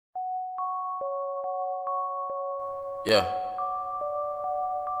Yeah.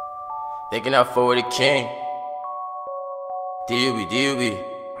 They can out for the king. Huey.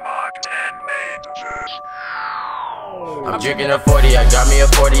 I'm drinking a 40, I got me a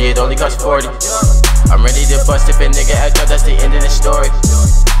 40, it only costs 40. I'm ready to bust if a nigga act up, that's the end of the story.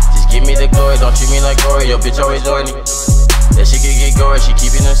 Just give me the glory, don't treat me like glory, your bitch always horny. That shit can get gory, she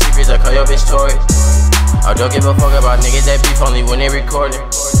keeping them secrets, I call your bitch Tory. I don't give a fuck about niggas that beef only when they recording.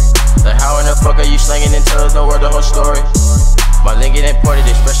 Like how in the fuck are you slanging and tell the world the whole story? My link get imported,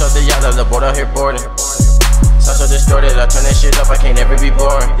 it's fresh off the yacht, on the boat out here boarding. Sound so distorted, I turn that shit up, I can't ever be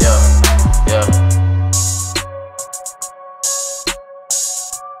boring, yeah.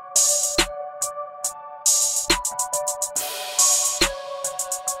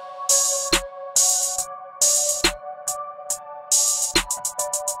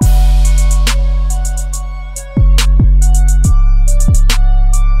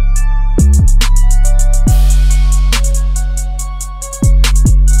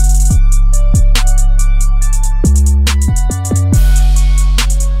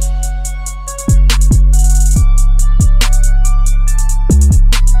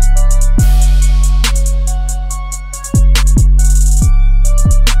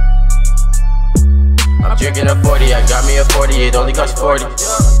 Drinking a 40, I got me a 40, it only costs 40.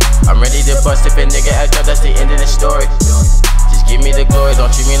 I'm ready to bust if a nigga act up, that's the end of the story. Just give me the glory, don't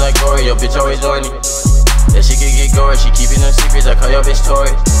treat me like glory, your bitch always horny. That shit can get gory, she keeping them secrets, I call your bitch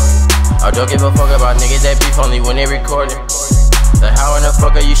Tory. I don't give a fuck about niggas that beef only when they recording. Like how in the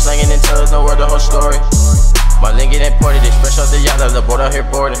fuck are you slanging and tell the world the whole story? My link get imported, it's fresh off the yacht, on the boat out here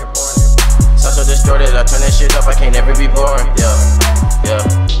boarding. Sound so distorted, I turn that shit up, I can't ever be boring, yeah.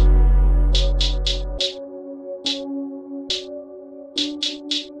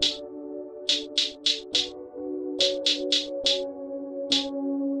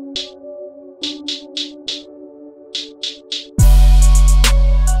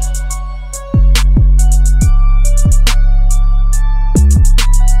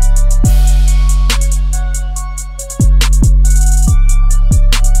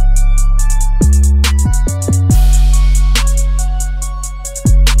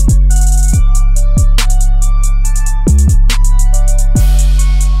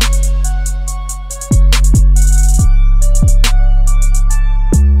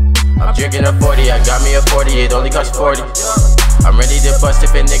 Drinking a 40, I got me a 40, it only costs 40. I'm ready to bust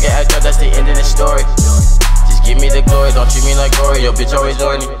if a nigga act up, that's the end of the story. Just give me the glory, don't treat me like glory, your bitch always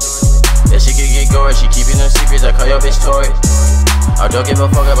horny. That shit can get gory, she keeping them secrets, I call your bitch Tory. I don't give a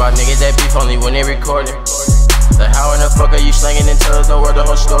fuck about niggas that beef only when they recording. Like how in the fuck are you slanging and tell the world the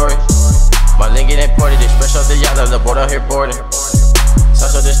whole story? My link get imported, it's fresh off the yacht, on the boat out here boarding.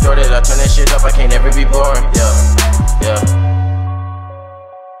 Sound so distorted, I turn that shit up, I can't ever be boring, yeah.